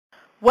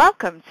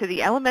Welcome to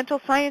the Elemental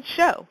Science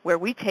Show, where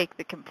we take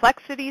the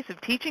complexities of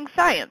teaching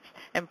science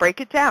and break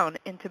it down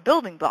into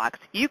building blocks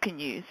you can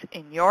use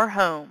in your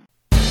home.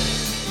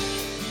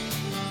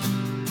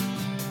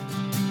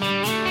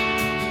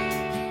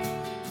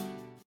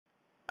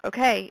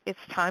 Okay, it's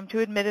time to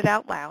admit it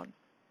out loud.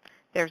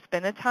 There's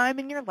been a time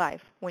in your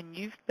life when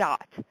you've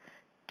thought,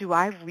 do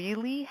I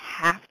really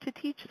have to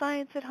teach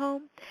science at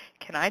home?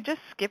 Can I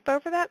just skip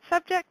over that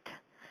subject?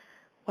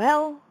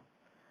 Well,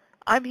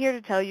 I'm here to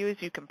tell you, as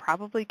you can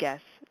probably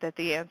guess, that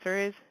the answer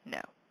is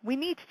no. We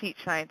need to teach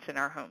science in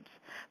our homes.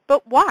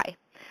 But why?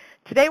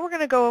 Today we're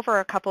going to go over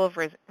a couple of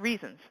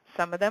reasons.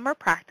 Some of them are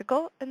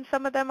practical, and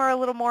some of them are a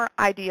little more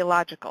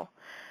ideological.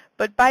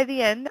 But by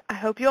the end, I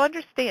hope you'll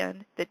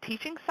understand that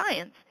teaching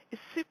science is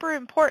super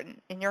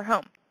important in your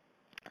home.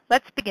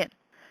 Let's begin.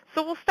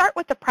 So we'll start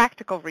with the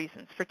practical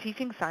reasons for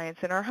teaching science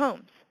in our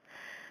homes.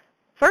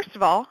 First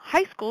of all,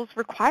 high schools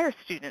require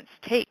students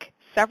take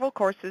several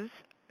courses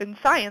in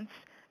science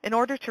in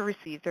order to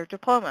receive their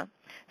diploma.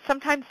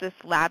 Sometimes this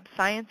lab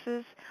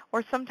sciences,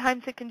 or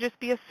sometimes it can just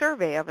be a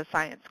survey of a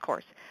science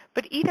course.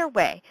 But either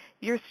way,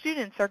 your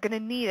students are going to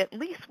need at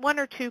least one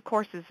or two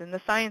courses in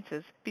the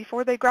sciences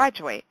before they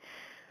graduate.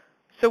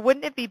 So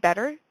wouldn't it be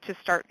better to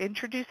start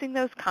introducing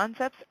those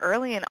concepts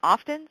early and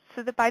often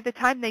so that by the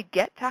time they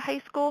get to high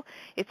school,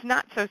 it's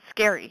not so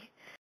scary?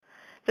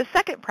 The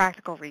second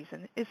practical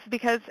reason is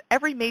because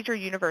every major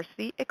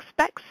university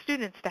expects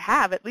students to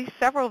have at least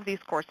several of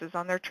these courses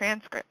on their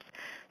transcripts.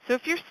 So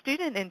if your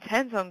student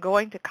intends on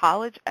going to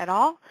college at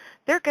all,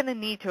 they're going to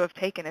need to have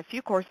taken a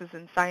few courses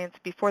in science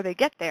before they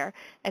get there,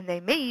 and they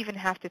may even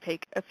have to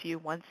take a few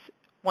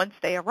once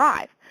they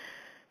arrive.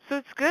 So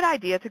it's a good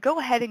idea to go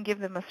ahead and give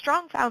them a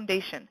strong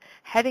foundation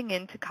heading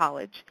into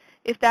college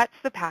if that's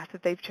the path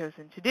that they've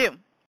chosen to do.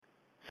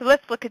 So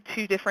let's look at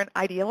two different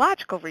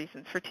ideological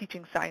reasons for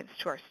teaching science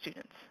to our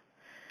students.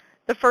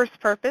 The first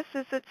purpose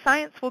is that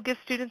science will give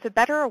students a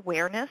better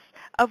awareness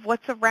of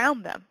what's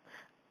around them.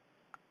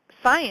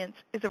 Science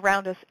is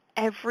around us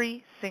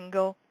every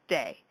single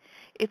day.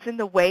 It's in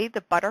the way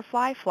the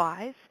butterfly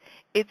flies.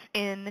 It's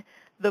in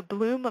the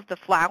bloom of the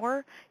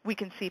flower. We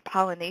can see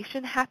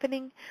pollination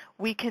happening.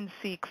 We can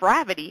see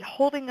gravity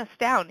holding us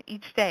down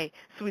each day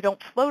so we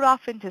don't float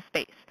off into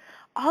space.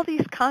 All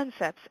these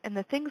concepts and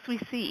the things we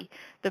see,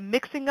 the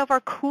mixing of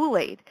our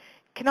Kool-Aid,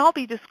 can all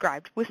be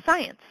described with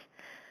science.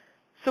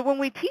 So when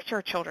we teach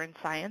our children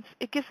science,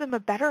 it gives them a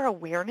better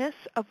awareness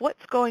of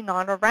what's going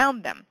on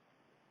around them.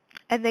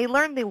 And they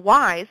learn the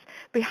whys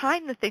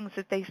behind the things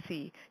that they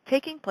see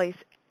taking place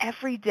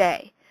every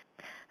day.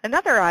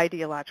 Another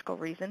ideological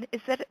reason is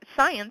that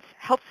science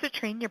helps to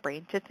train your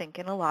brain to think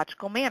in a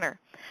logical manner.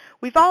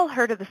 We've all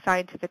heard of the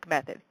scientific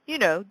method. You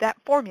know, that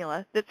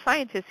formula that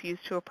scientists use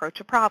to approach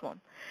a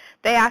problem.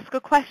 They ask a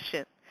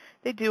question.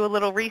 They do a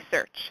little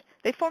research.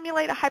 They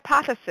formulate a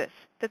hypothesis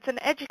that's an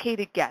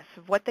educated guess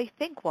of what they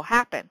think will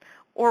happen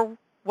or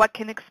what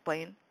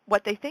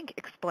they think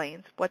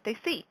explains what they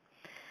see.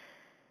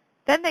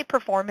 Then they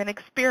perform an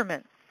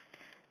experiment.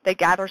 They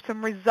gather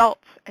some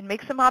results and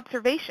make some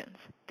observations.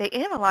 They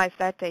analyze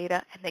that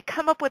data and they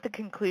come up with a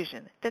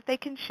conclusion that they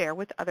can share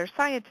with other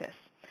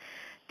scientists.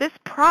 This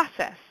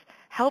process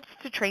helps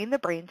to train the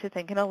brain to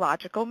think in a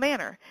logical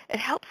manner. It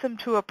helps them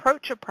to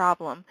approach a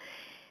problem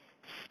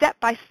step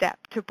by step,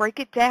 to break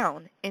it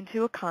down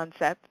into a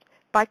concept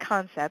by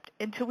concept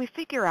until we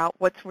figure out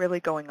what's really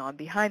going on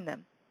behind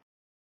them.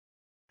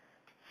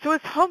 So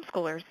as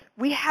homeschoolers,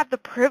 we have the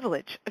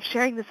privilege of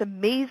sharing this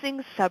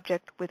amazing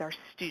subject with our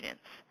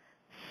students,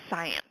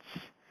 science.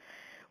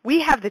 We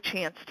have the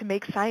chance to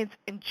make science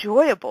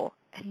enjoyable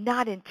and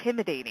not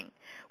intimidating.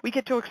 We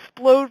get to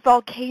explode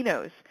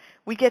volcanoes.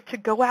 We get to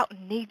go out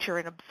in nature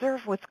and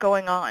observe what's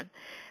going on.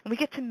 And we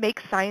get to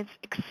make science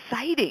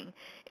exciting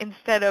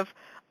instead of,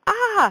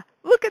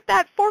 look at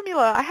that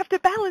formula, I have to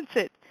balance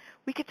it.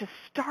 We get to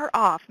start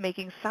off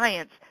making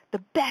science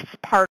the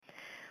best part.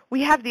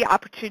 We have the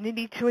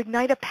opportunity to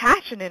ignite a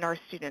passion in our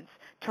students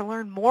to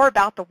learn more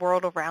about the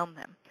world around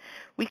them.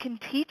 We can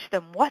teach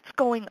them what's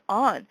going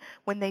on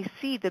when they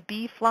see the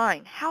bee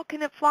flying. How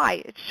can it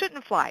fly? It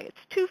shouldn't fly.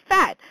 It's too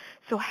fat.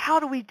 So how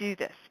do we do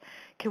this?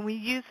 Can we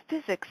use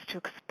physics to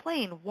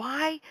explain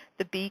why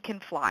the bee can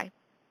fly?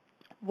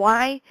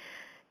 Why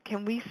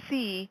can we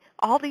see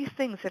all these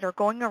things that are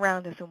going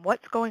around us and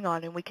what's going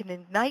on, and we can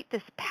ignite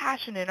this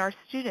passion in our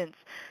students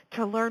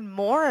to learn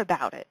more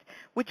about it,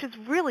 which is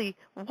really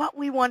what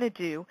we want to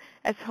do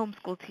as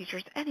homeschool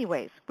teachers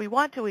anyways. We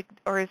want to,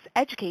 or as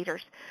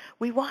educators,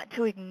 we want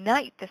to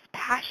ignite this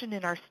passion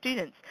in our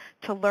students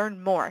to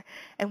learn more.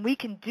 And we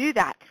can do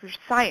that through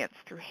science,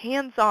 through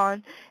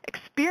hands-on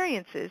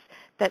experiences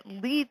that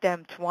lead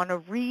them to want to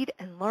read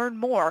and learn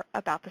more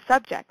about the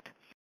subject.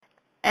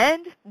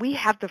 And we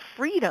have the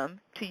freedom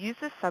to use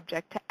this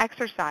subject to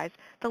exercise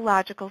the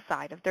logical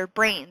side of their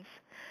brains.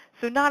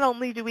 So not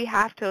only do we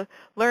have to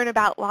learn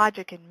about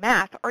logic and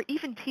math or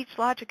even teach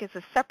logic as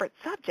a separate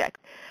subject,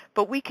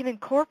 but we can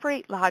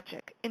incorporate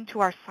logic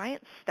into our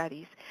science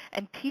studies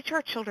and teach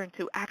our children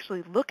to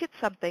actually look at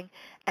something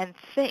and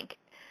think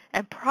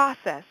and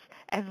process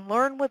and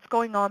learn what's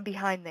going on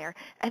behind there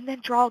and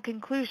then draw a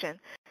conclusion.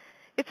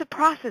 It's a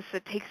process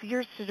that takes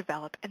years to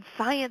develop, and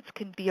science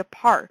can be a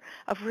part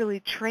of really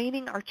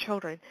training our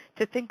children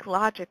to think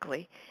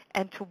logically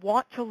and to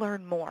want to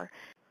learn more.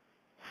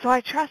 So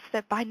I trust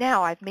that by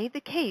now I've made the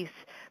case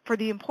for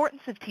the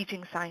importance of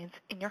teaching science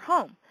in your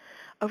home.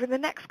 Over the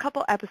next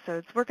couple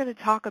episodes, we're going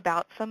to talk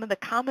about some of the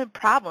common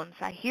problems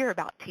I hear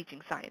about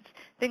teaching science.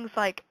 Things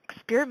like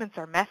experiments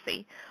are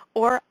messy,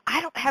 or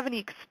I don't have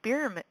any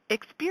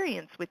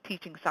experience with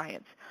teaching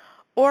science,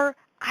 or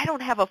I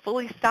don't have a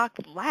fully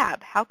stocked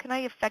lab. How can I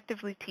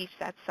effectively teach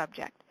that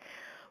subject?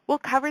 We'll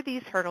cover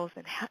these hurdles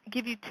and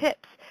give you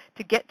tips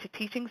to get to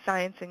teaching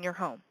science in your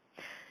home.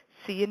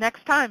 See you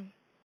next time.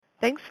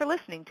 Thanks for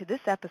listening to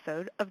this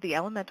episode of the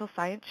Elemental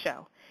Science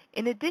Show.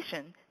 In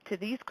addition to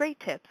these great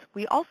tips,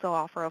 we also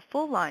offer a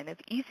full line of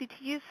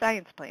easy-to-use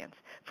science plans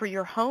for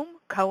your home,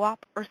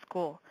 co-op, or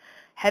school.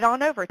 Head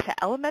on over to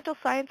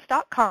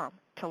elementalscience.com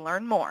to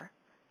learn more.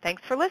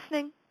 Thanks for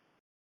listening.